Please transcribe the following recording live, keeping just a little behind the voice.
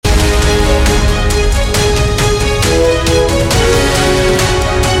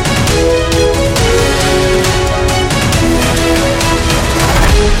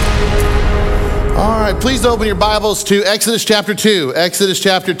Please open your Bibles to Exodus chapter 2. Exodus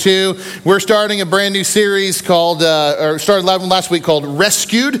chapter 2. We're starting a brand new series called, started last week called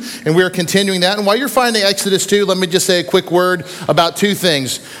Rescued, and we're continuing that. And while you're finding Exodus 2, let me just say a quick word about two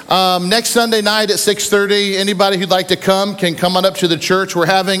things. Next Sunday night at 6:30, anybody who'd like to come can come on up to the church. We're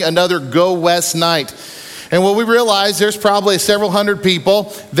having another Go West night. And what we realize, there's probably several hundred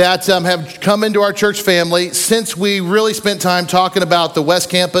people that have come into our church family since we really spent time talking about the West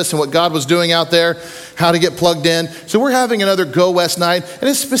Campus and what God was doing out there, how to get plugged in. So we're having another Go West night. And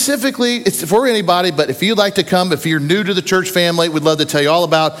it's for anybody, but if you'd like to come, if you're new to the church family, we'd love to tell you all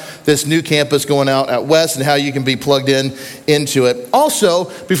about this new campus going out at West and how you can be plugged into it. Also,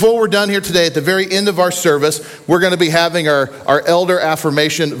 before we're done here today, at the very end of our service, we're going to be having our elder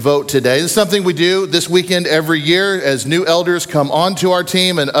affirmation vote today. This is something we do this weekend every year as new elders come onto our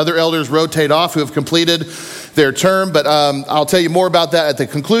team and other elders rotate off who have completed their term. But I'll tell you more about that at the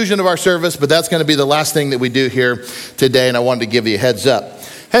conclusion of our service, but that's going to be the last thing that we do here today, and I wanted to give you a heads up.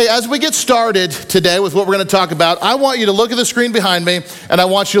 Hey, as we get started today with what we're going to talk about, I want you to look at the screen behind me, and I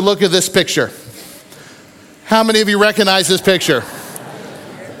want you to look at this picture. How many of you recognize this picture?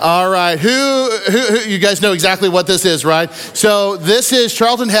 All right, who you guys know exactly what this is, right? So this is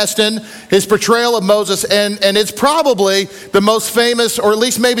Charlton Heston, his portrayal of Moses, and it's probably the most famous, or at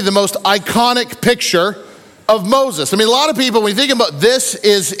least maybe the most iconic picture of Moses. I mean, a lot of people, when you think about this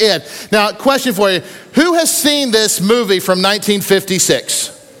is it. Now, question for you, who has seen this movie from 1956?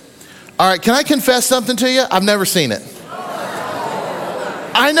 All right, can I confess something to you? I've never seen it.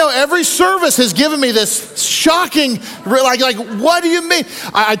 I know every service has given me this shocking, like what do you mean?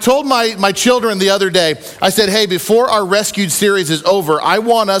 I told my children the other day, I said, hey, before our Rescued series is over, I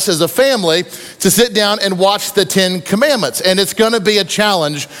want us as a family to sit down and watch the 10 Commandments. And it's going to be a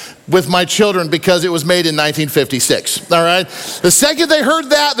challenge with my children because it was made in 1956, all right? The second they heard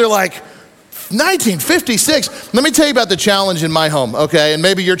that, they're like, 1956. Let me tell you about the challenge in my home, okay? And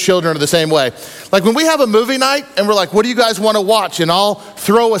maybe your children are the same way. Like when we have a movie night and we're like, what do you guys want to watch? And I'll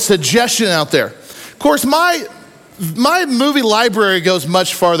throw a suggestion out there. Of course, my movie library goes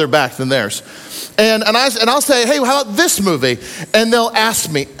much farther back than theirs. And I'll say, hey, how about this movie? And they'll ask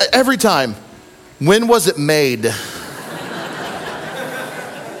me every time, when was it made?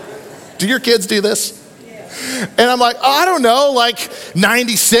 Do your kids do this? And I'm like, I don't know, like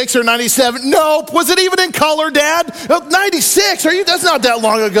 96 or 97. Nope. Was it even in color, Dad? 96. That's not that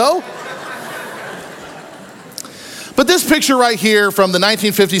long ago. But this picture right here from the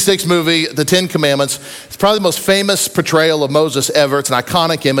 1956 movie, The 10 Commandments, it's probably the most famous portrayal of Moses ever. It's an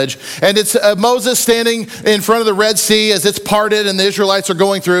iconic image. And it's Moses standing in front of the Red Sea as it's parted and the Israelites are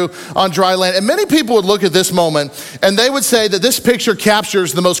going through on dry land. And many people would look at this moment and they would say that this picture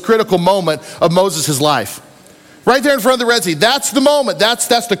captures the most critical moment of Moses' life. Right there in front of the Red Sea. That's the moment. That's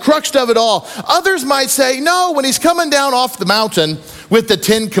the crux of it all. Others might say, no, when he's coming down off the mountain with the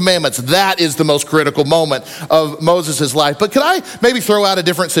 10 Commandments, that is the most critical moment of Moses' life. But could I maybe throw out a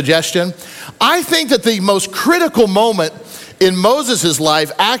different suggestion? I think that the most critical moment in Moses'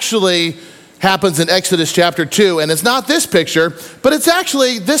 life actually happens in Exodus chapter 2. And it's not this picture, but it's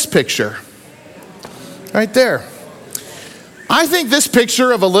actually this picture. Right there. I think this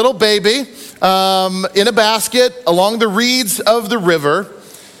picture of a little baby in a basket along the reeds of the river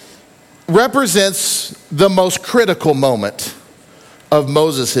represents the most critical moment of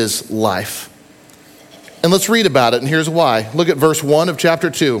Moses' life. And let's read about it, and here's why. Look at verse 1 of chapter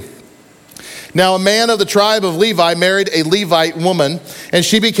 2. Now a man of the tribe of Levi married a Levite woman, and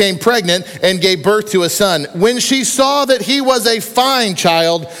she became pregnant and gave birth to a son. When she saw that he was a fine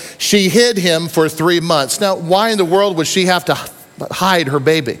child, she hid him for 3 months. Now, why in the world would she have to hide her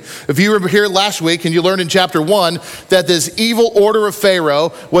baby? If you were here last week and you learned in chapter 1 that this evil order of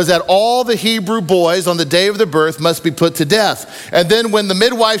Pharaoh was that all the Hebrew boys on the day of their birth must be put to death. And then when the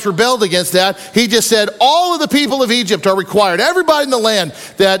midwives rebelled against that, he just said all of the people of Egypt are required, everybody in the land,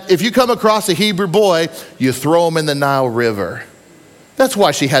 that if you come across a Hebrew boy, you throw him in the Nile River. That's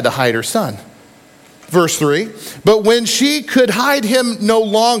why she had to hide her son. Verse 3, but when she could hide him no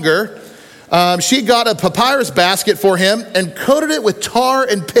longer, she got a papyrus basket for him and coated it with tar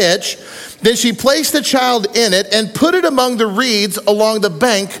and pitch. Then she placed the child in it and put it among the reeds along the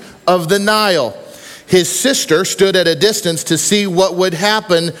bank of the Nile. His sister stood at a distance to see what would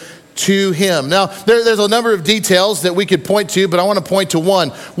happen to him. Now, there's a number of details that we could point to, but I want to point to one.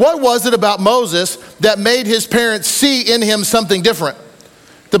 What was it about Moses that made his parents see in him something different?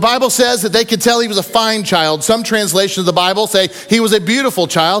 The Bible says that they could tell he was a fine child. Some translations of the Bible say he was a beautiful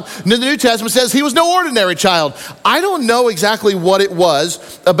child. And the New Testament says he was no ordinary child. I don't know exactly what it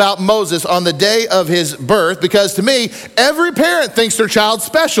was about Moses on the day of his birth, because to me, every parent thinks their child's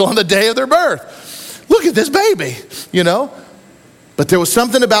special on the day of their birth. look at this baby, you know? But there was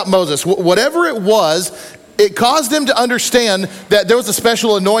something about Moses. Whatever it was, it caused them to understand that there was a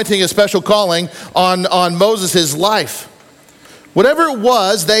special anointing, a special calling on Moses' life. Whatever it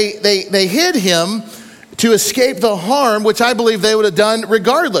was, they hid him to escape the harm, which I believe they would have done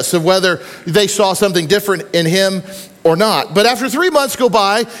regardless of whether they saw something different in him or not. But after 3 months go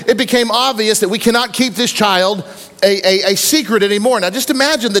by, it became obvious that we cannot keep this child a secret anymore. Now just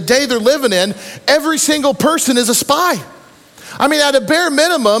imagine the day they're living in, every single person is a spy. I mean, at a bare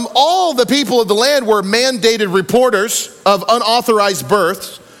minimum, all the people of the land were mandated reporters of unauthorized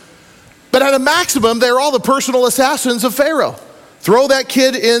births. But at a maximum, they were all the personal assassins of Pharaoh. Throw that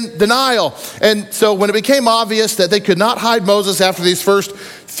kid in the Nile. And so when it became obvious that they could not hide Moses after these first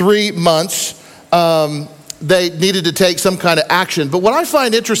 3 months, they needed to take some kind of action. But what I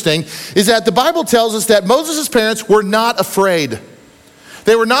find interesting is that the Bible tells us that Moses' parents were not afraid.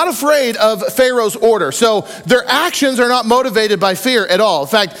 They were not afraid of Pharaoh's order. So their actions are not motivated by fear at all. In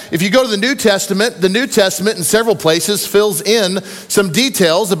fact, if you go to the New Testament in several places fills in some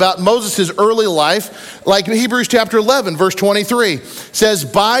details about Moses' early life, like Hebrews chapter 11, verse 23 says,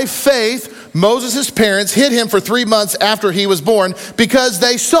 by faith, Moses' parents hid him for 3 months after he was born because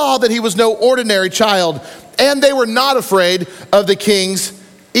they saw that he was no ordinary child, and they were not afraid of the king's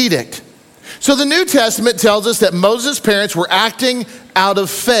edict. So the New Testament tells us that Moses' parents were acting out of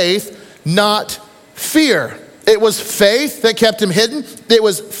faith, not fear. It was faith that kept him hidden. It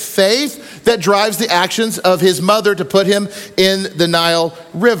was faith that drives the actions of his mother to put him in the Nile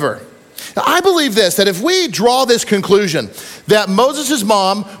River. Now, I believe this, that if we draw this conclusion that Moses'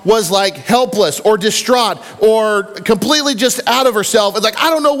 mom was like helpless or distraught or completely just out of herself, it's like, I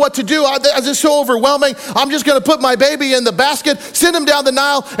don't know what to do. It's just so overwhelming. I'm just going to put my baby in the basket, send him down the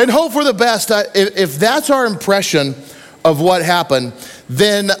Nile, and hope for the best. If that's our impression of what happened,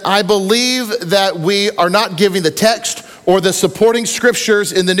 then I believe that we are not giving the text or the supporting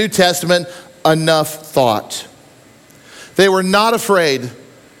scriptures in the New Testament enough thought. They were not afraid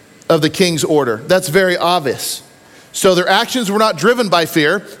of the king's order. That's very obvious. So their actions were not driven by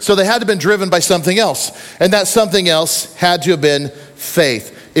fear, so they had to have been driven by something else. And that something else had to have been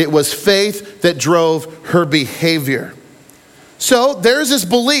faith. It was faith that drove her behavior. So there's this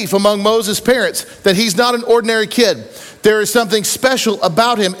belief among Moses' parents that he's not an ordinary kid. There is something special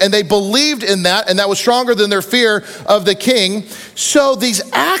about him, and they believed in that, and that was stronger than their fear of the king. So these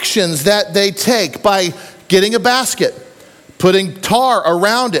actions that they take by getting a basket, putting tar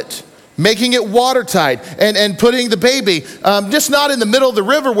around it, making it watertight, and putting the baby just not in the middle of the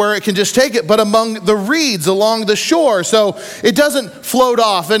river where it can just take it, but among the reeds along the shore so it doesn't float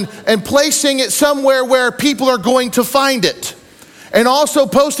off, and placing it somewhere where people are going to find it. And also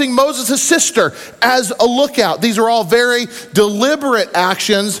posting Moses' sister as a lookout. These are all very deliberate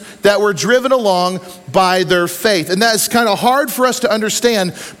actions that were driven along by their faith. And that's kind of hard for us to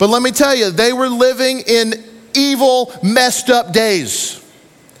understand, but let me tell you, they were living in evil, messed up days.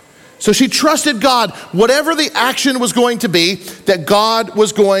 So she trusted God, whatever the action was going to be, that God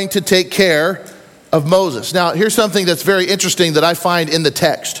was going to take care of Moses. Now, here's something that's very interesting that I find in the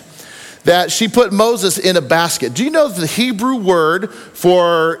text. That she put Moses in a basket. Do you know the Hebrew word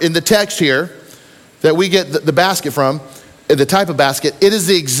for, in the text here, that we get the basket from, the type of basket, it is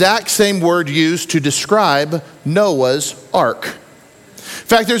the exact same word used to describe Noah's ark. In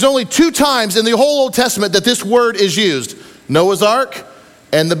fact, there's only 2 times in the whole Old Testament that this word is used. Noah's ark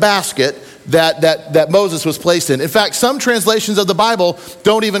and the basket that Moses was placed in. In fact, some translations of the Bible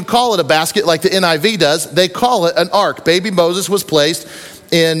don't even call it a basket like the NIV does. They call it an ark. Baby Moses was placed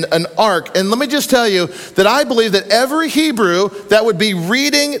in an ark. And let me just tell you that I believe that every Hebrew that would be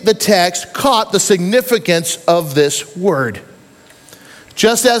reading the text caught the significance of this word.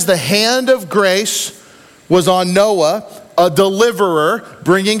 Just as the hand of grace was on Noah, a deliverer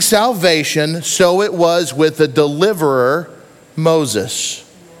bringing salvation, so it was with the deliverer, Moses.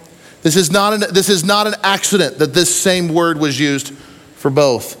 This is not an accident that this same word was used for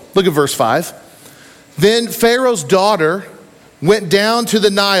both. Look at verse 5. Then Pharaoh's daughter went down to the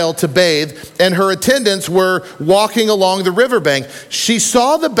Nile to bathe, and her attendants were walking along the riverbank. She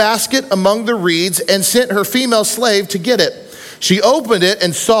saw the basket among the reeds and sent her female slave to get it. She opened it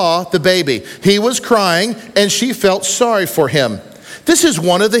and saw the baby. He was crying, and she felt sorry for him. This is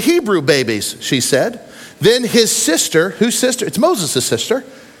one of the Hebrew babies, she said. Then his sister, whose sister? It's Moses' sister.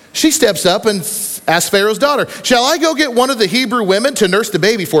 She steps up and asks Pharaoh's daughter, shall I go get one of the Hebrew women to nurse the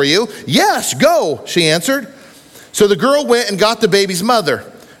baby for you? Yes, go, she answered. So the girl went and got the baby's mother.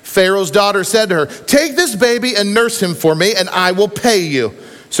 Pharaoh's daughter said to her, take this baby and nurse him for me, and I will pay you.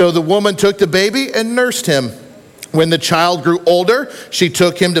 So the woman took the baby and nursed him. When the child grew older, she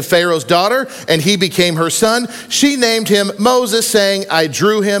took him to Pharaoh's daughter, and he became her son. She named him Moses, saying, I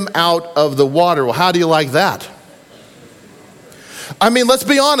drew him out of the water. Well, how do you like that? I mean, let's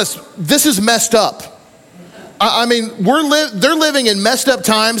be honest. This is messed up. I mean, they're living in messed up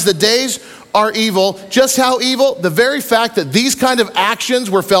times. The days are evil. Just how evil? The very fact that these kind of actions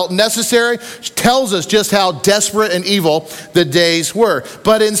were felt necessary tells us just how desperate and evil the days were.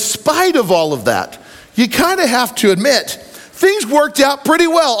 But in spite of all of that, you kind of have to admit, things worked out pretty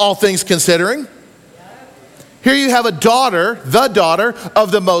well, all things considering. Here you have the daughter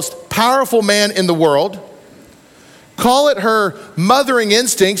of the most powerful man in the world. Call it her mothering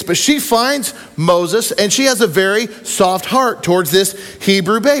instincts, but she finds Moses and she has a very soft heart towards this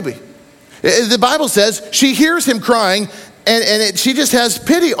Hebrew baby. The Bible says she hears him crying and she just has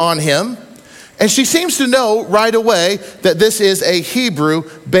pity on him. And she seems to know right away that this is a Hebrew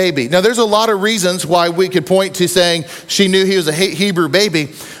baby. Now, there's a lot of reasons why we could point to saying she knew he was a Hebrew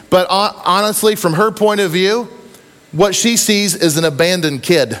baby. But honestly, from her point of view, what she sees is an abandoned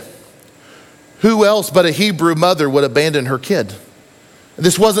kid. Who else but a Hebrew mother would abandon her kid?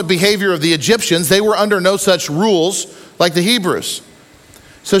 This wasn't behavior of the Egyptians. They were under no such rules like the Hebrews.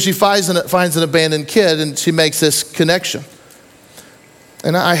 So she finds an abandoned kid and she makes this connection.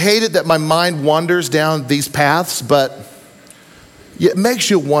 And I hate it that my mind wanders down these paths, but it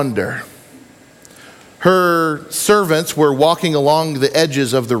makes you wonder. Her servants were walking along the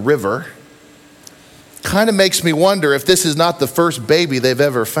edges of the river. Kind of makes me wonder if this is not the first baby they've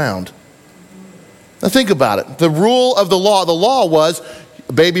ever found. Now think about it. The rule of the law was,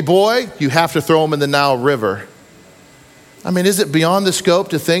 baby boy, you have to throw him in the Nile River. I mean, is it beyond the scope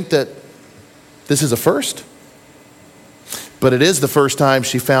to think that this is a first? But it is the first time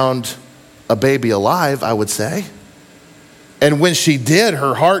she found a baby alive, I would say. And when she did,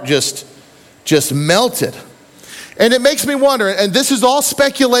 her heart just melted. And it makes me wonder, and this is all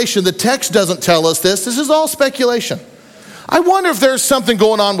speculation. The text doesn't tell us this. This is all speculation. I wonder if there's something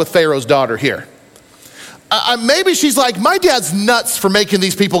going on with Pharaoh's daughter here. Maybe she's like, my dad's nuts for making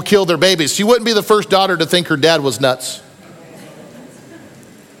these people kill their babies. She wouldn't be the first daughter to think her dad was nuts.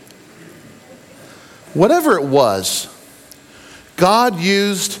 Whatever it was, God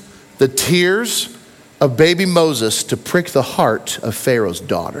used the tears of baby Moses to prick the heart of Pharaoh's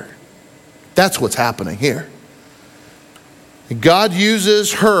daughter. That's what's happening here. God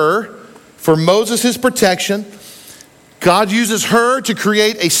uses her for Moses' protection. God uses her to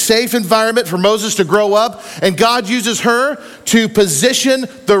create a safe environment for Moses to grow up. And God uses her to position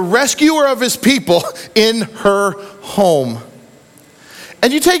the rescuer of his people in her home.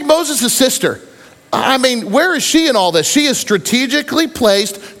 And you take Moses' sister. I mean, where is she in all this? She is strategically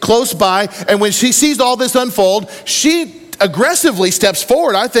placed close by. And when she sees all this unfold, she aggressively steps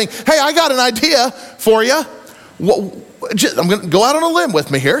forward. I think, hey, I got an idea for you. I'm going to go out on a limb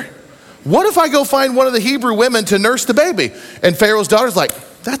with me here. What if I go find one of the Hebrew women to nurse the baby? And Pharaoh's daughter's like,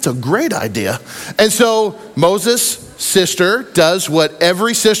 that's a great idea. And so Moses' sister does what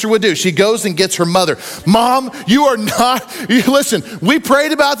every sister would do. She goes and gets her mother. Mom, listen, we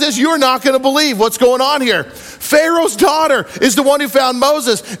prayed about this. You're not going to believe what's going on here. Pharaoh's daughter is the one who found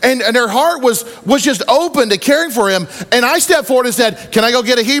Moses, and her heart was just open to caring for him. And I stepped forward and said, can I go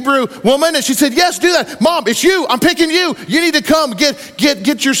get a Hebrew woman? And she said, yes, do that. Mom, it's you. I'm picking you. You need to come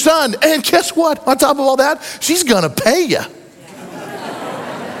get your son. And guess what? On top of all that, she's going to pay you.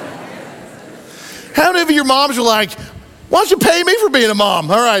 How many of your moms are like, why don't you pay me for being a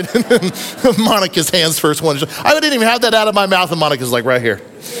mom? All right. Monica's hands first one. I didn't even have that out of my mouth, and Monica's like right here.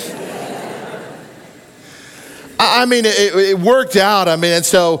 I mean, it worked out. I mean, and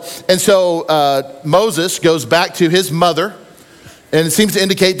so Moses goes back to his mother, and it seems to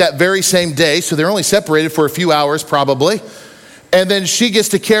indicate that very same day. So they're only separated for a few hours, probably. And then she gets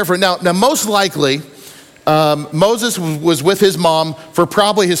to care for it. Now, most likely, Moses was with his mom for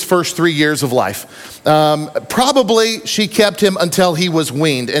probably his first 3 years of life. Probably she kept him until he was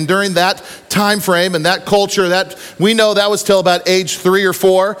weaned. And during that time frame and that culture, that we know that was till about age 3 or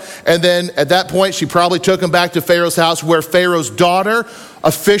 4. And then at that point, she probably took him back to Pharaoh's house, where Pharaoh's daughter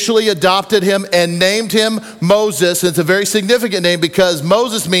officially adopted him and named him Moses. It's a very significant name because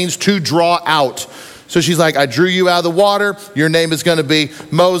Moses means to draw out. So she's like, I drew you out of the water. Your name is going to be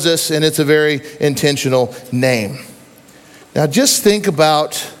Moses, and it's a very intentional name. Now just think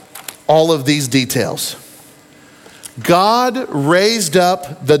about all of these details. God raised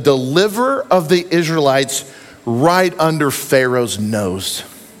up the deliverer of the Israelites right under Pharaoh's nose.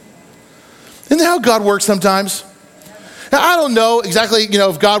 Isn't that how God works sometimes? Now, I don't know exactly,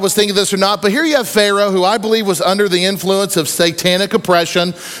 if God was thinking this or not, but here you have Pharaoh, who I believe was under the influence of satanic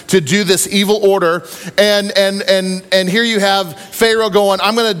oppression to do this evil order. And here you have Pharaoh going,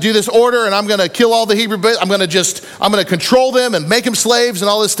 I'm going to do this order and I'm going to kill all the Hebrew boys. I'm going to control them and make them slaves and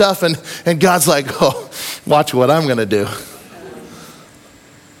all this stuff. And God's like, oh, watch what I'm going to do.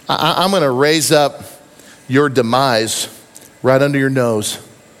 I'm going to raise up your demise right under your nose.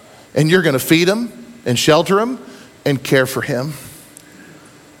 And you're going to feed him and shelter him and care for him.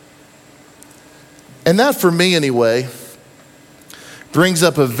 And that, for me anyway, brings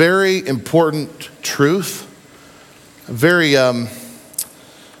up a very important truth, a very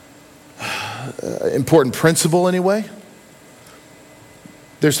important principle anyway.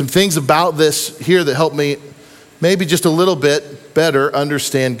 There's some things about this here that help me maybe just a little bit better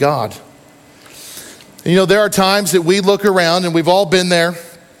understand God. And there are times that we look around, and we've all been there,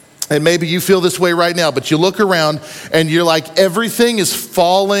 and maybe you feel this way right now, but you look around and you're like, everything is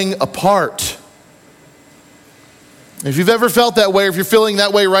falling apart. If you've ever felt that way, or if you're feeling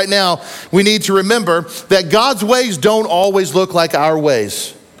that way right now, we need to remember that God's ways don't always look like our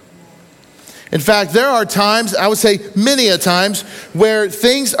ways. In fact, there are times, I would say many a times, where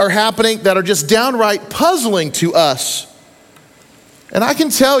things are happening that are just downright puzzling to us. And I can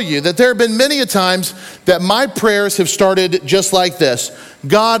tell you that there have been many a times that my prayers have started just like this.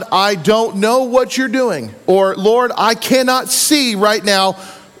 God, I don't know what you're doing. Or, Lord, I cannot see right now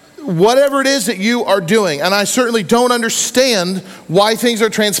whatever it is that you are doing. And I certainly don't understand why things are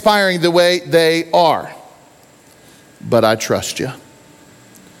transpiring the way they are. But I trust you.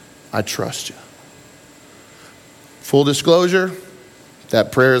 I trust you. Full disclosure,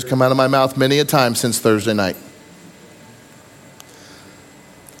 that prayer has come out of my mouth many a time since Thursday night.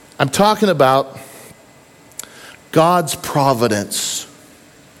 I'm talking about God's providence.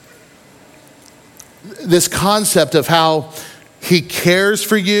 This concept of how he cares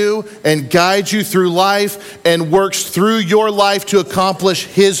for you and guides you through life and works through your life to accomplish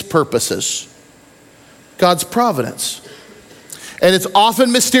his purposes. God's providence. And it's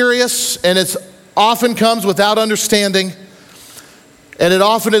often mysterious, and it's often comes without understanding. And it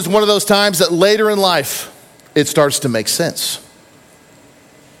often is one of those times that later in life, it starts to make sense.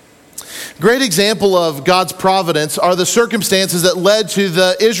 Great example of God's providence are the circumstances that led to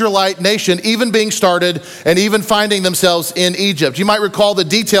the Israelite nation even being started and even finding themselves in Egypt. You might recall the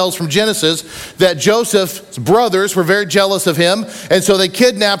details from Genesis that Joseph's brothers were very jealous of him, and so they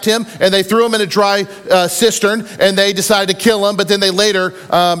kidnapped him and they threw him in a dry cistern, and they decided to kill him, but then they later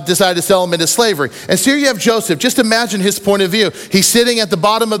decided to sell him into slavery. And so here you have Joseph. Just imagine his point of view. He's sitting at the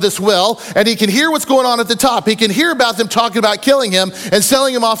bottom of this well, and he can hear what's going on at the top. He can hear about them talking about killing him and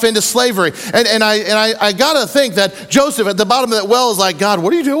selling him off into slavery. And I gotta think that Joseph at the bottom of that well is like, God,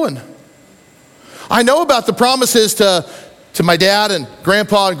 what are you doing? I know about the promises to my dad and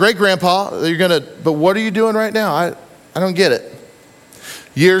grandpa and great-grandpa. But what are you doing right now? I don't get it.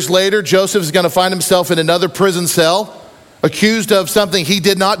 Years later, Joseph is gonna find himself in another prison cell, accused of something he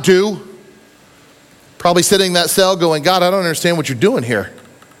did not do. Probably sitting in that cell going, God, I don't understand what you're doing here.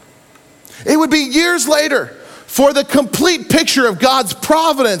 It would be years later for the complete picture of God's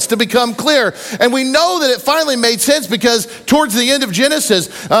providence to become clear. And we know that it finally made sense because towards the end of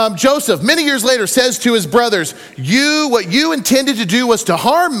Genesis, Joseph, many years later, says to his brothers, what you intended to do was to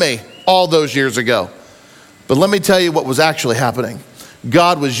harm me all those years ago. But let me tell you what was actually happening.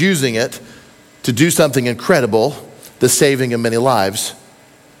 God was using it to do something incredible, the saving of many lives.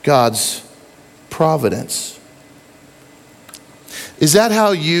 God's providence. Is that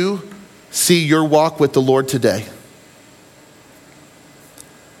how you see your walk with the Lord today?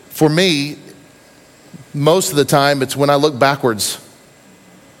 For me, most of the time, it's when I look backwards,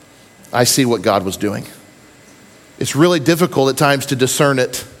 I see what God was doing. It's really difficult at times to discern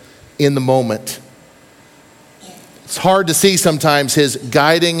it in the moment. It's hard to see sometimes his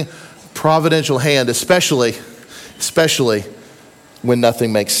guiding providential hand, especially when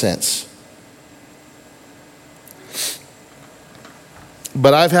nothing makes sense.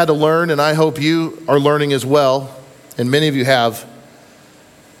 But I've had to learn, and I hope you are learning as well, and many of you have,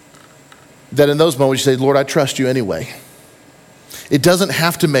 that in those moments you say, Lord, I trust you anyway. It doesn't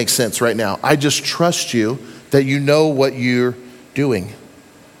have to make sense right now. I just trust you that you know what you're doing.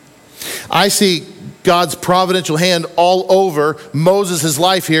 I see God's providential hand all over Moses'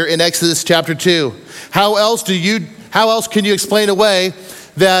 life here in Exodus chapter 2. How else can you explain away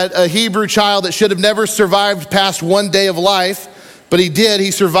that a Hebrew child that should have never survived past one day of life, but he did.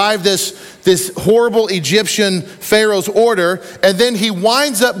 He survived this horrible Egyptian Pharaoh's order, and then he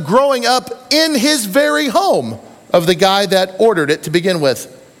winds up growing up in his very home of the guy that ordered it to begin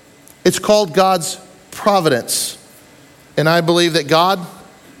with. It's called God's providence. And I believe that God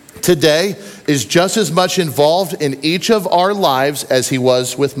today is just as much involved in each of our lives as he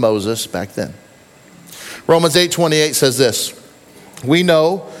was with Moses back then. Romans 8:28 says this, "We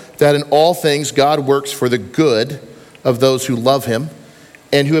know that in all things God works for the good of those who love him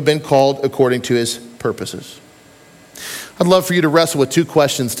and who have been called according to his purposes." I'd love for you to wrestle with two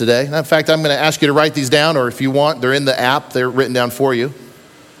questions today. In fact, I'm going to ask you to write these down, or if you want, they're in the app, they're written down for you.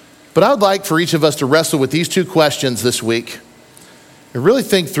 But I would like for each of us to wrestle with these two questions this week and really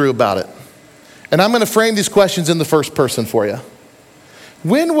think through about it. And I'm going to frame these questions in the first person for you.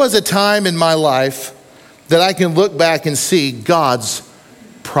 When was a time in my life that I can look back and see God's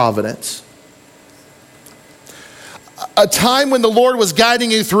providence? A time when the Lord was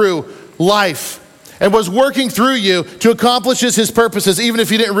guiding you through life and was working through you to accomplish his purposes, even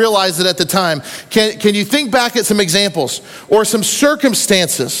if you didn't realize it at the time. Can you think back at some examples or some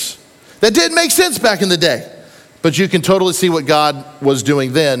circumstances that didn't make sense back in the day, but you can totally see what God was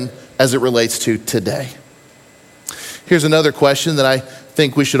doing then as it relates to today? Here's another question that I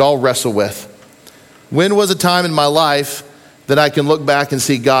think we should all wrestle with. When was a time in my life that I can look back and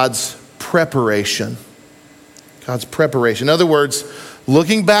see God's preparation? God's preparation. In other words,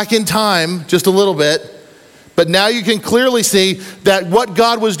 looking back in time just a little bit, but now you can clearly see that what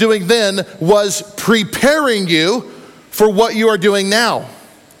God was doing then was preparing you for what you are doing now,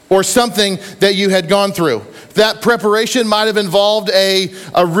 or something that you had gone through. That preparation might have involved a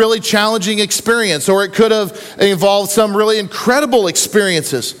really challenging experience, or it could have involved some really incredible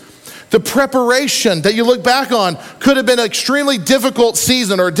experiences. The preparation that you look back on could have been an extremely difficult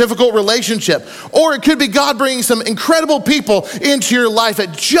season or a difficult relationship. Or it could be God bringing some incredible people into your life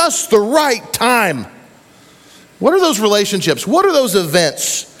at just the right time. What are those relationships? What are those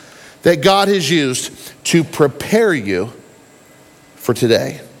events that God has used to prepare you for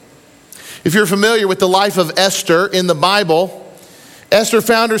today? If you're familiar with the life of Esther in the Bible, Esther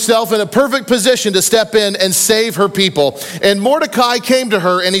found herself in a perfect position to step in and save her people. And Mordecai came to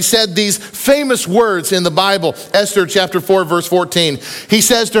her and he said these famous words in the Bible, Esther chapter 4, verse 14. He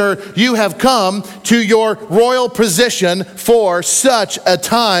says to her, "You have come to your royal position for such a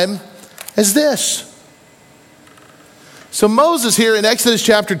time as this." So Moses here in Exodus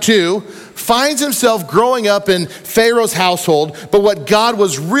chapter 2 finds himself growing up in Pharaoh's household, but what God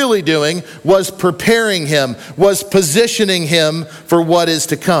was really doing was preparing him, was positioning him for what is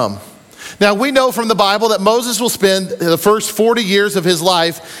to come. Now we know from the Bible that Moses will spend the first 40 years of his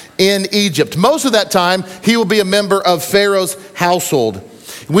life in Egypt. Most of that time, he will be a member of Pharaoh's household.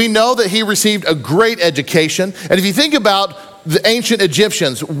 We know that he received a great education, and if you think about the ancient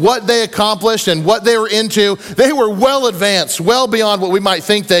Egyptians, what they accomplished and what they were into, they were well advanced, well beyond what we might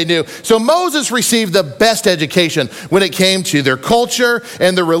think they knew. So Moses received the best education when it came to their culture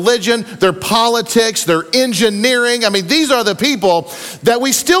and their religion, their politics, their engineering. I mean, these are the people that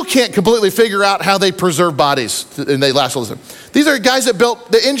we still can't completely figure out how they preserve bodies and they last. These are guys that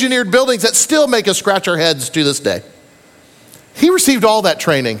built the engineered buildings that still make us scratch our heads to this day. He received all that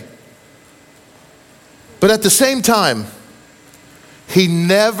training. But at the same time, he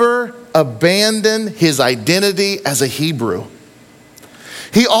never abandoned his identity as a Hebrew.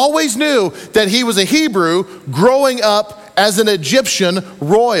 He always knew that he was a Hebrew growing up as an Egyptian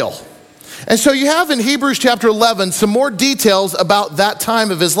royal. And so you have in Hebrews chapter 11 some more details about that time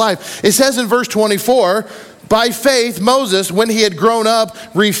of his life. It says in verse 24, "By faith, Moses, when he had grown up,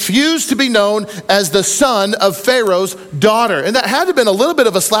 refused to be known as the son of Pharaoh's daughter." And that had to have been a little bit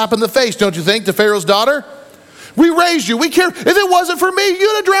of a slap in the face, don't you think, to Pharaoh's daughter? We raised you. We care. If it wasn't for me,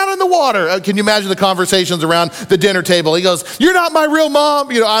 you'd have drowned in the water. Can you imagine the conversations around the dinner table? He goes, "You're not my real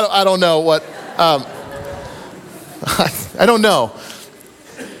mom." You know, I don't know what. I don't know.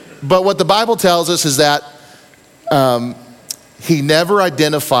 But what the Bible tells us is that he never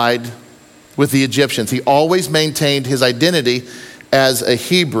identified with the Egyptians. He always maintained his identity as a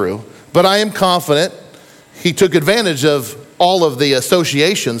Hebrew. But I am confident he took advantage of all of the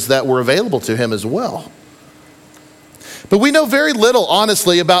associations that were available to him as well. But we know very little,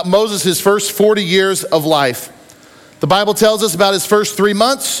 honestly, about Moses' first 40 years of life. The Bible tells us about his first 3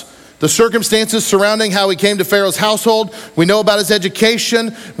 months, the circumstances surrounding how he came to Pharaoh's household. We know about his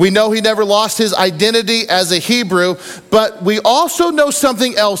education. We know he never lost his identity as a Hebrew. But we also know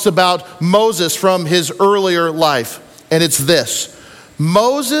something else about Moses from his earlier life, and it's this.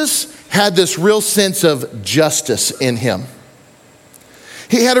 Moses had this real sense of justice in him.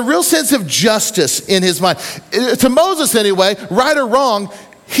 He had a real sense of justice in his mind. To Moses anyway, right or wrong,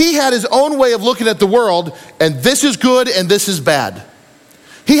 he had his own way of looking at the world, and this is good and this is bad.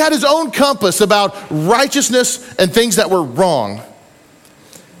 He had his own compass about righteousness and things that were wrong.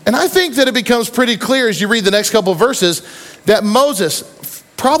 And I think that it becomes pretty clear as you read the next couple of verses that Moses,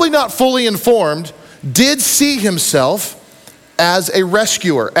 probably not fully informed, did see himself as a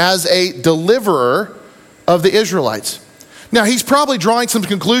rescuer, as a deliverer of the Israelites. Now, he's probably drawing some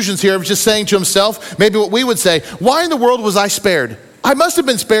conclusions here of just saying to himself, maybe what we would say, why in the world was I spared? I must have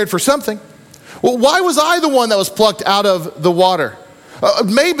been spared for something. Well, why was I the one that was plucked out of the water?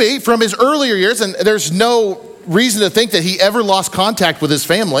 Maybe from his earlier years, and there's no reason to think that he ever lost contact with his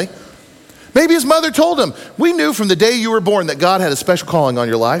family. Maybe his mother told him, we knew from the day you were born that God had a special calling on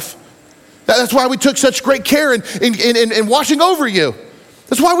your life. That's why we took such great care in watching over you.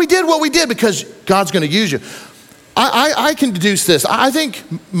 That's why we did what we did, because God's going to use you. I can deduce this. I think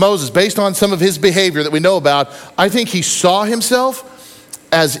Moses, based on some of his behavior that we know about, I think he saw himself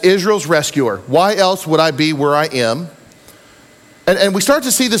as Israel's rescuer. Why else would I be where I am? And we start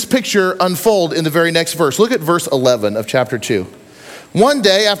to see this picture unfold in the very next verse. Look at verse 11 of chapter 2. One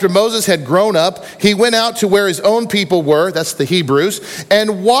day after Moses had grown up, he went out to where his own people were, that's the Hebrews,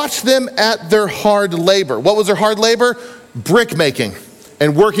 and watched them at their hard labor. What was their hard labor? Brick making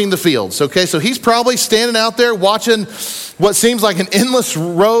and working the fields. Okay, so he's probably standing out there watching what seems like an endless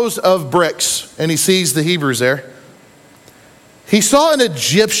rows of bricks, and he sees the Hebrews there. He saw an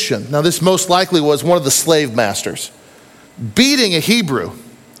Egyptian. Now this most likely was one of the slave masters, beating a Hebrew,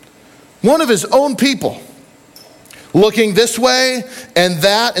 one of his own people. Looking this way and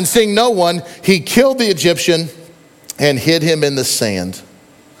that and seeing no one, he killed the Egyptian and hid him in the sand.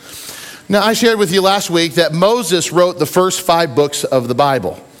 Now, I shared with you last week that Moses wrote the first 5 books of the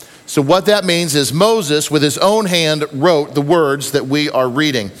Bible. So what that means is Moses, with his own hand, wrote the words that we are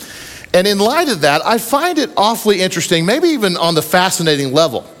reading. And in light of that, I find it awfully interesting, maybe even on the fascinating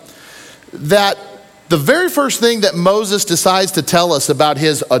level, that the very first thing that Moses decides to tell us about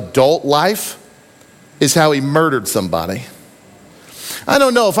his adult life is how he murdered somebody. I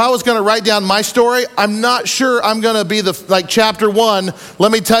don't know, if I was gonna write down my story, I'm not sure I'm gonna be like chapter 1,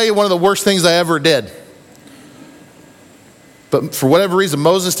 let me tell you one of the worst things I ever did. But for whatever reason,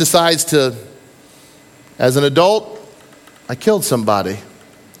 Moses decides to, as an adult, I killed somebody.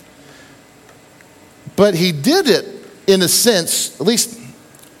 But he did it in a sense, at least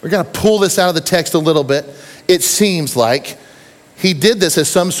we're gonna pull this out of the text a little bit. It seems like he did this as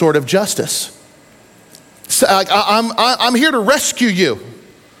some sort of justice. So, I'm here to rescue you.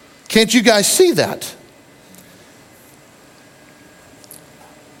 Can't you guys see that?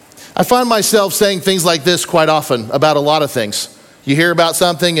 I find myself saying things like this quite often about a lot of things. You hear about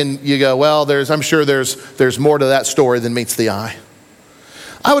something and you go, well, I'm sure there's more to that story than meets the eye.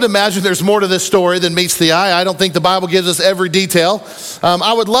 I would imagine there's more to this story than meets the eye. I don't think the Bible gives us every detail.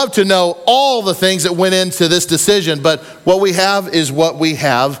 I would love to know all the things that went into this decision, but what we have is what we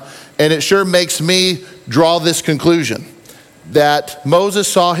have. And it sure makes me draw this conclusion that Moses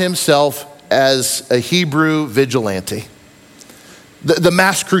saw himself as a Hebrew vigilante, the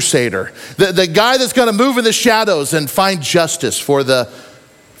mass crusader, the guy that's going to move in the shadows and find justice for the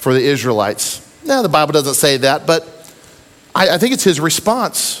Israelites. Now, the Bible doesn't say that, but I think it's his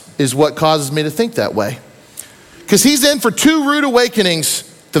response is what causes me to think that way. Because he's in for 2 rude awakenings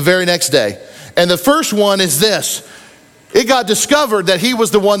the very next day. And the first one is this. It got discovered that he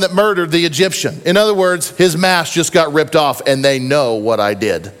was the one that murdered the Egyptian. In other words, his mask just got ripped off and they know what I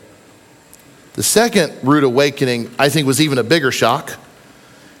did. The second rude awakening, I think, was even a bigger shock.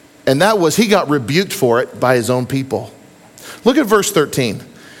 And that was he got rebuked for it by his own people. Look at verse 13.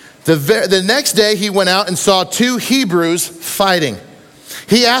 The next day he went out and saw 2 Hebrews fighting.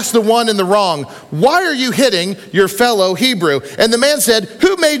 He asked the one in the wrong, why are you hitting your fellow Hebrew? And the man said,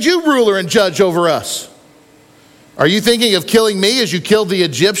 who made you ruler and judge over us? Are you thinking of killing me as you killed the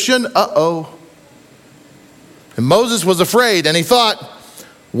Egyptian? Uh-oh. And Moses was afraid, and he thought,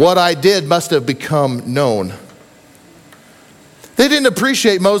 what I did must have become known. They didn't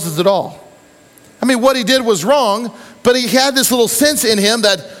appreciate Moses at all. I mean, what he did was wrong, but he had this little sense in him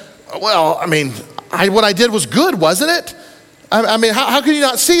that, well, I mean, what I did was good, wasn't it? I mean, how can you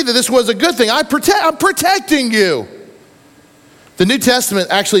not see that this was a good thing? I'm protecting you. The New Testament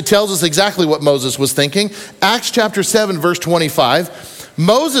actually tells us exactly what Moses was thinking. Acts chapter 7, verse 25.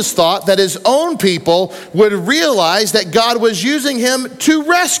 Moses thought that his own people would realize that God was using him to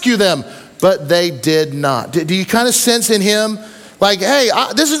rescue them, but they did not. Do you kind of sense in him, like, hey,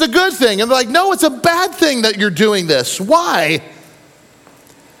 this is a good thing? And they're like, no, it's a bad thing that you're doing this. Why?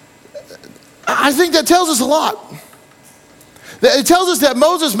 I think that tells us a lot. It tells us that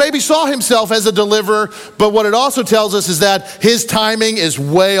Moses maybe saw himself as a deliverer, but what it also tells us is that his timing is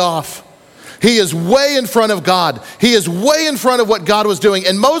way off. He is way in front of God. He is way in front of what God was doing.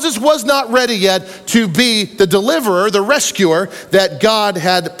 And Moses was not ready yet to be the deliverer, the rescuer that God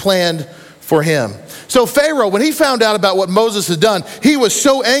had planned for him. So Pharaoh, when he found out about what Moses had done, he was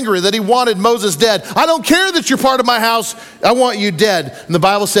so angry that he wanted Moses dead. I don't care that you're part of my house. I want you dead. And the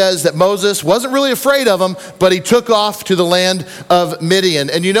Bible says that Moses wasn't really afraid of him, but he took off to the land of Midian.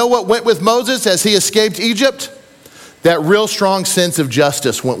 And you know what went with Moses as he escaped Egypt? That real strong sense of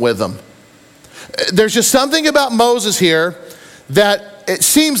justice went with him. There's just something about Moses here that it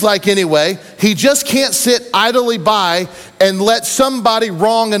seems like anyway, he just can't sit idly by and let somebody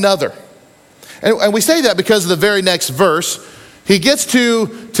wrong another. And we say that because of the very next verse. He gets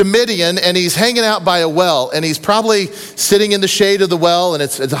to Midian and he's hanging out by a well, and he's probably sitting in the shade of the well, and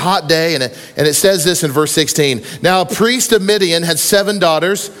it's a hot day, and it says this in verse 16. Now a priest of Midian had 7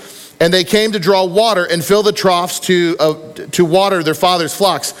 daughters, and they came to draw water and fill the troughs to water their father's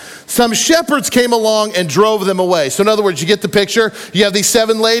flocks. Some shepherds came along and drove them away. So in other words, you get the picture. You have these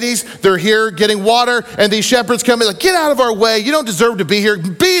 7 ladies. They're here getting water, and these shepherds come in like, get out of our way. You don't deserve to be here.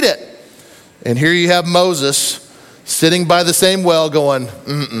 Beat it. And here you have Moses sitting by the same well going,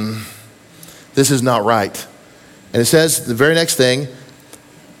 this is not right. And it says the very next thing,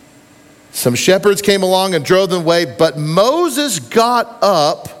 some shepherds came along and drove them away, but Moses got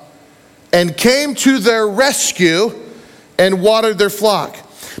up and came to their rescue and watered their flock.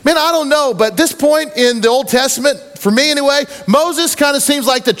 Man, I don't know, but at this point in the Old Testament, for me anyway, Moses kind of seems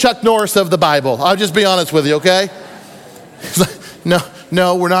like the Chuck Norris of the Bible. I'll just be honest with you, okay? He's like,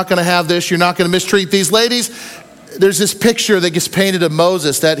 no, we're not going to have this. You're not going to mistreat these ladies. There's this picture that gets painted of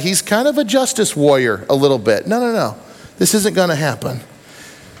Moses that he's kind of a justice warrior a little bit. No. This isn't going to happen.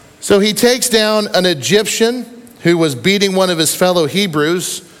 So he takes down an Egyptian who was beating one of his fellow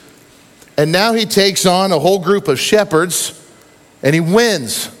Hebrews, and now he takes on a whole group of shepherds, and he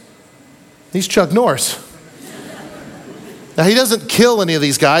wins. He's Chuck Norris. Now, he doesn't kill any of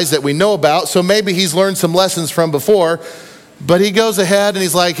these guys that we know about, so maybe he's learned some lessons from before. But he goes ahead and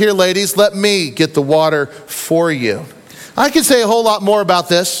he's like, here, ladies, let me get the water for you. I could say a whole lot more about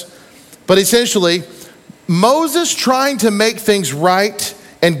this, but essentially, Moses trying to make things right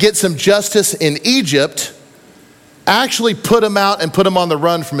and get some justice in Egypt actually put him out and put him on the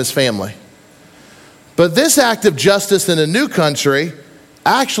run from his family. But this act of justice in a new country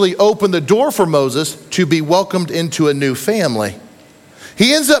actually opened the door for Moses to be welcomed into a new family.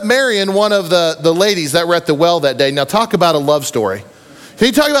 He ends up marrying one of the ladies that were at the well that day. Now talk about a love story. Can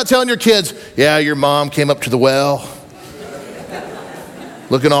you talk about telling your kids, yeah, your mom came up to the well,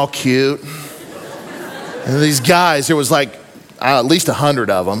 looking all cute. And these guys, there was like at least 100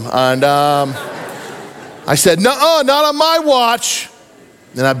 of them. And I said, no, not on my watch.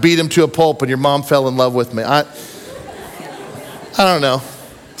 And I beat him to a pulp and your mom fell in love with me. I don't know.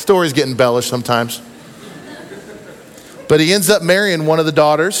 Stories get embellished sometimes. But he ends up marrying one of the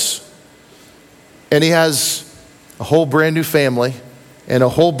daughters, and he has a whole brand new family and a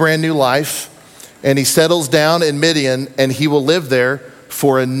whole brand new life, and he settles down in Midian, and he will live there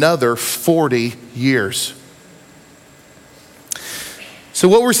for another 40 years. So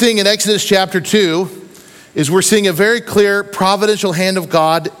what we're seeing in Exodus chapter 2 is we're seeing a very clear providential hand of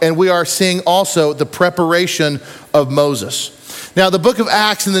God, and we are seeing also the preparation of Moses. Now, the book of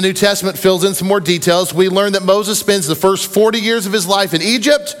Acts in the New Testament fills in some more details. We learn that Moses spends the first 40 years of his life in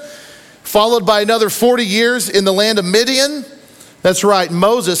Egypt, followed by another 40 years in the land of Midian. That's right,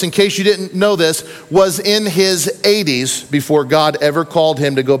 Moses, in case you didn't know this, was in his 80s before God ever called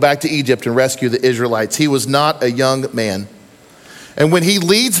him to go back to Egypt and rescue the Israelites. He was not a young man. And when he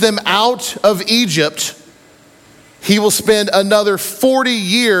leads them out of Egypt, he will spend another 40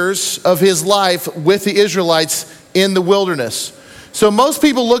 years of his life with the Israelites in the wilderness. So most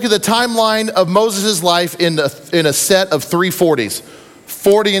people look at the timeline of Moses' life in a set of 3 40s.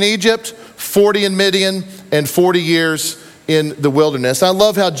 40 in Egypt, 40 in Midian, and 40 years in the wilderness. I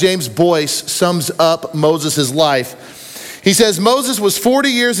love how James Boyce sums up Moses' life. He says, Moses was 40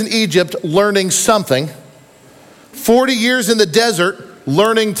 years in Egypt learning something, 40 years in the desert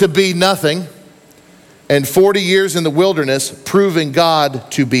learning to be nothing, and 40 years in the wilderness proving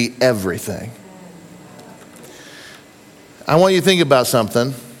God to be everything. I want you to think about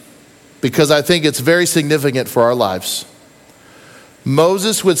something because I think it's very significant for our lives.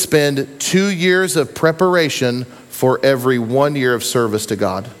 Moses would spend 2 years of preparation for every 1 year of service to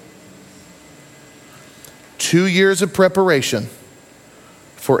God. 2 years of preparation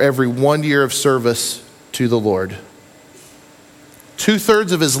for every 1 year of service to the Lord.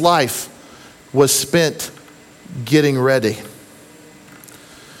 2/3 of his life was spent getting ready.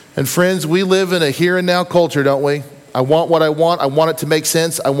 And friends, we live in a here and now culture, don't we? I want what I want. I want it to make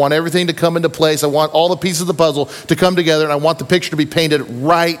sense. I want everything to come into place. I want all the pieces of the puzzle to come together, and I want the picture to be painted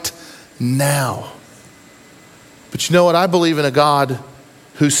right now. But you know what? I believe in a God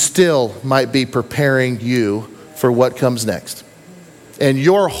who still might be preparing you for what comes next. And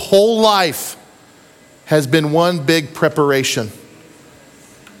your whole life has been one big preparation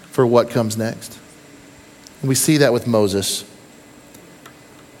for what comes next. And we see that with Moses.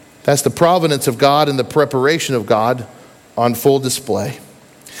 That's the providence of God and the preparation of God on full display.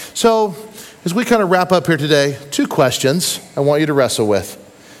 So, as we kind of wrap up here today, 2 questions I want you to wrestle with.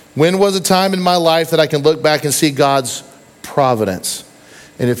 When was a time in my life that I can look back and see God's providence?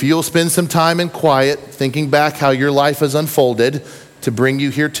 And if you'll spend some time in quiet, thinking back how your life has unfolded to bring you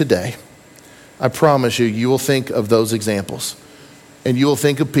here today, I promise you, you will think of those examples. And you will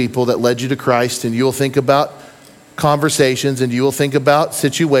think of people that led you to Christ, and you will think about conversations, and you will think about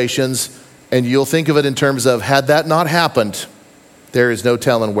situations, and you'll think of it in terms of, had that not happened, there is no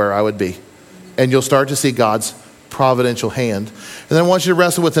telling where I would be. And you'll start to see God's providential hand. And then I want you to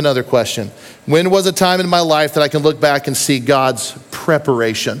wrestle with another question. When was a time in my life that I can look back and see God's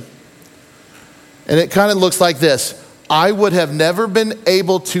preparation? And it kind of looks like this. I would have never been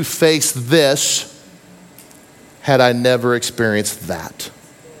able to face this had I never experienced that.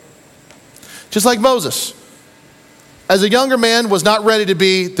 Just like Moses, as a younger man, was not ready to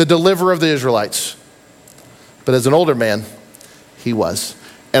be the deliverer of the Israelites. But as an older man, he was.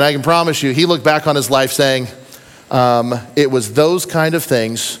 And I can promise you, he looked back on his life saying, it was those kind of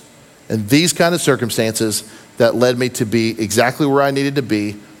things and these kind of circumstances that led me to be exactly where I needed to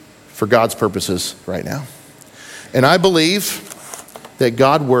be for God's purposes right now. And I believe that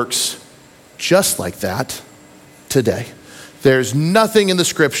God works just like that today. There's nothing in the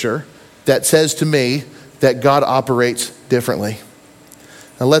scripture that says to me that God operates differently.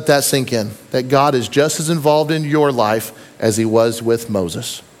 Now let that sink in, that God is just as involved in your life as he was with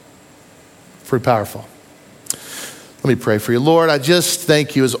Moses. Pretty powerful. Let me pray for you. Lord, I just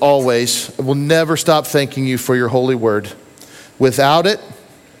thank you as always. I will never stop thanking you for your holy word. Without it,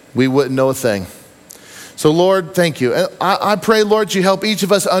 we wouldn't know a thing. So Lord, thank you. And I pray, Lord, you help each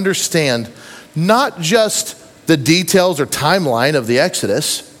of us understand not just the details or timeline of the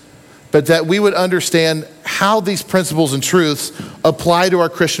Exodus, but that we would understand how these principles and truths apply to our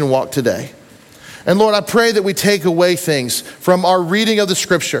Christian walk today. And Lord, I pray that we take away things from our reading of the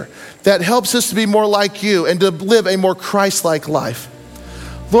scripture that helps us to be more like you and to live a more Christ-like life.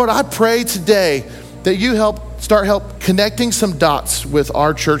 Lord, I pray today that you start connecting some dots with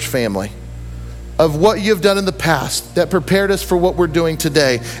our church family of what you've done in the past that prepared us for what we're doing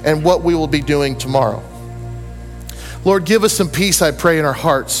today and what we will be doing tomorrow. Lord, give us some peace, I pray, in our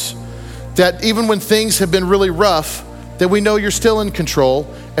hearts, that even when things have been really rough, that we know you're still in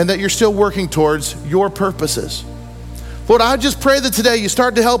control and that you're still working towards your purposes. Lord, I just pray that today you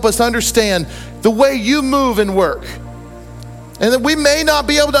start to help us understand the way you move and work. And that we may not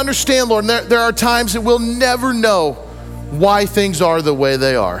be able to understand, Lord, and there are times that we'll never know why things are the way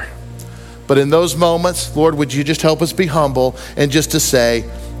they are. But in those moments, Lord, would you just help us be humble and just to say,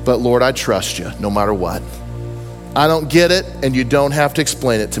 but Lord, I trust you no matter what. I don't get it, and you don't have to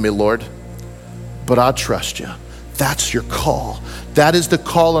explain it to me, Lord, but I trust you. That's your call. That is the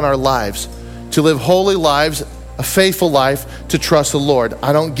call in our lives, to live holy lives, a faithful life, to trust the Lord.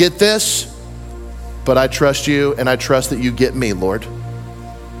 I don't get this, but I trust you, and I trust that you get me, Lord,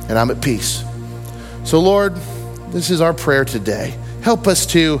 and I'm at peace. So Lord, this is our prayer today. Help us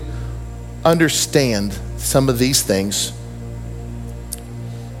to understand some of these things.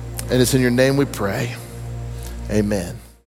 And it's in your name we pray. Amen.